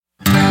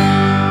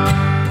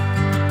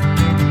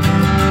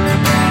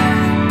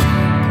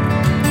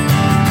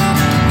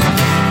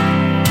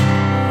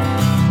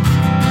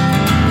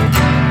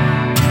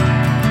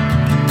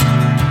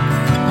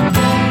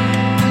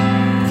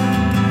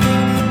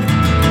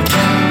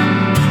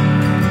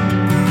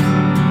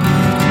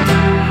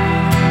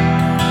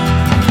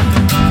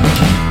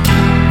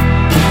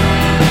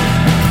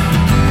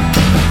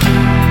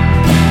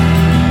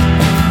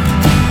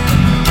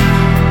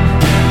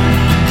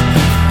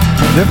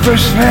The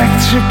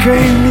prospector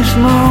came this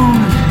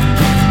morning,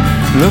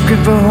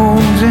 looking for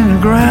holes in the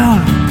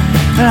ground,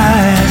 and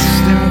I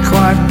asked him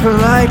quite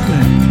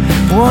politely,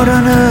 what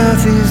on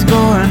earth is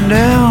going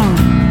down?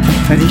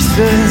 And he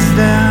says,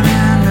 down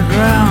in the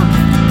ground,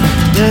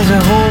 there's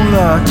a whole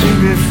lot to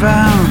be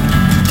found,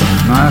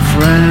 my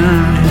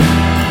friend.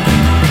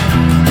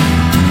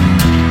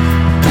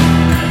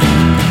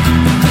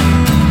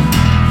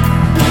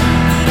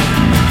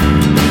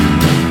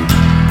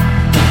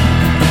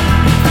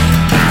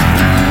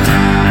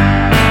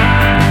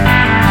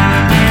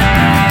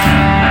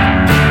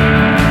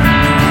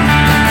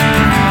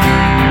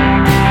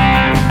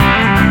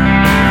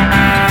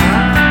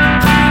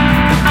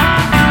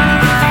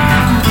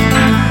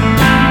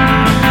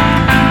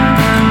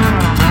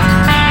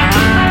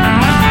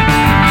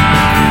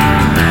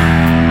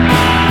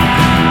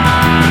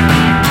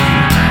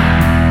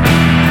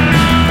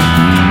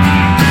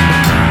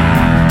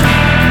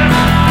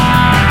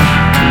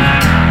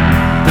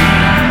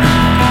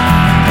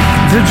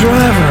 The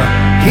driver,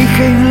 he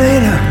came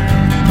later,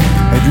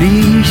 at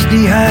least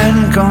he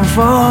hadn't come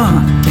far,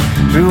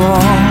 through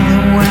all the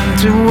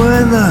winter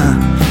weather,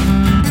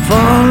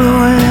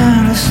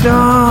 following a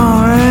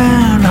star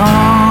and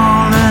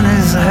hauling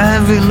his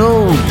heavy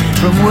load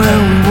from where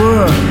we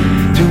were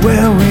to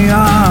where we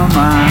are,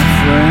 my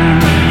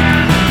friend.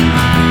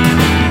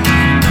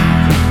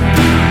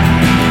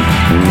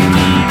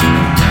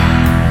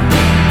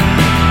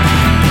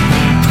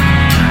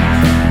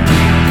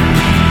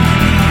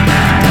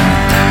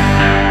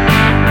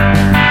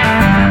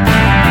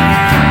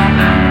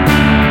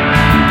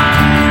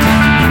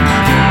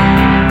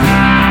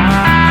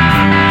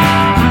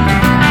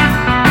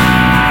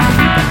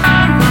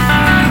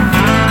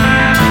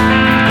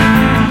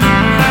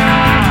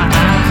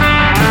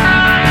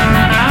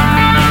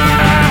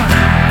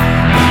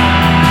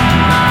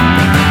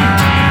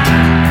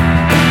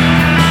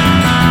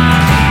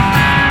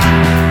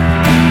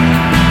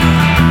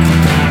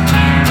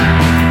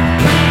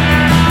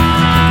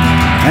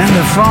 And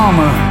the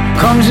farmer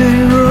comes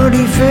in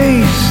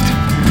ruddy-faced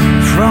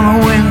from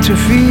a winter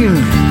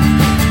field.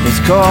 His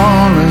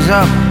collar's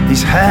up,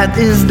 his hat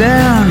is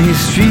down, his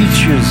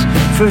features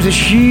for the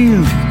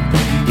shield.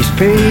 He's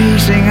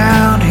pacing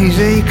out his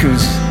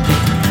acres,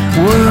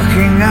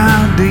 working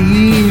out the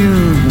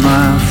yield,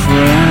 my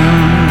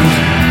friend.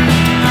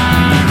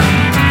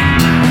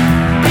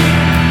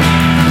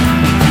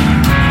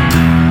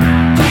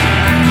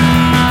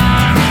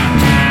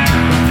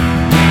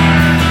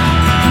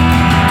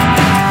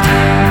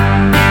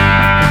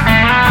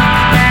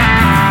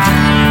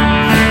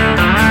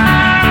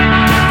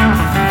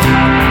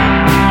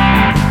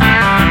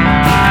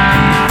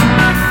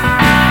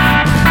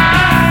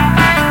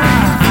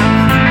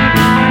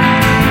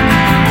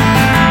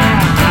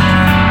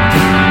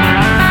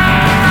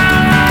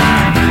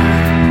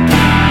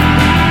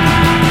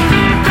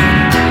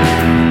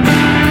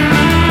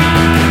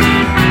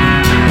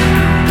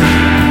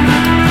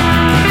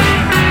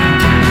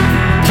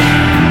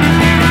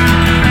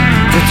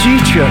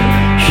 Teacher,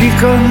 she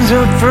comes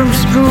up from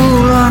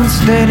school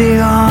unsteady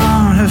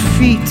on her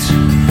feet.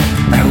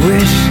 I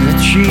wish that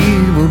she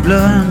would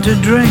learn to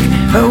drink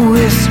her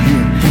whiskey,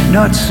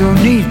 not so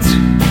neat.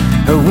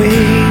 Her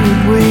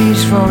wayward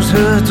ways force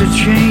her to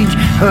change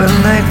her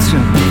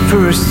lecture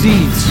for a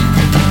seat,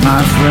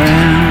 my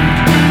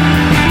friend.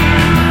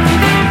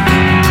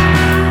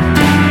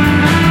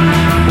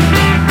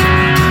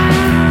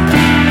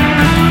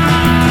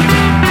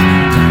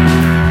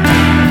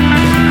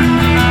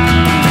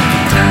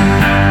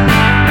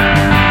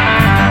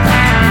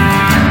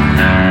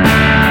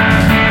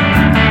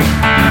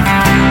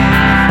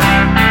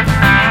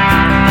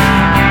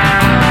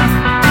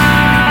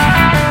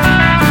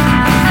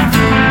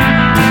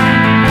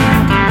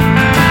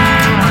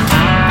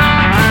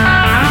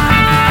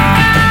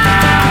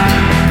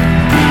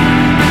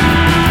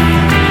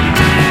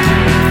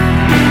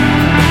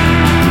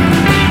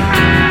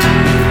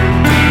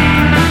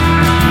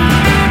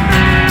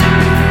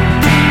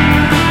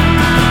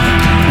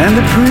 And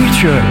the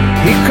preacher,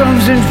 he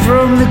comes in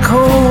from the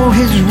cold,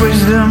 his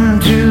wisdom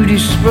to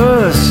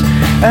disperse.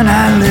 And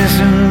I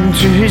listen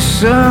to his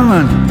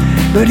sermon,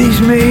 but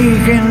he's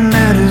making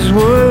matters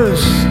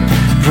worse.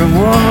 From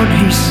what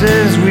he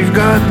says, we've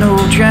got no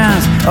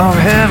chance of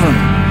heaven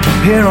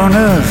here on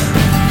earth,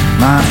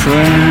 my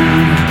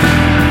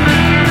friend.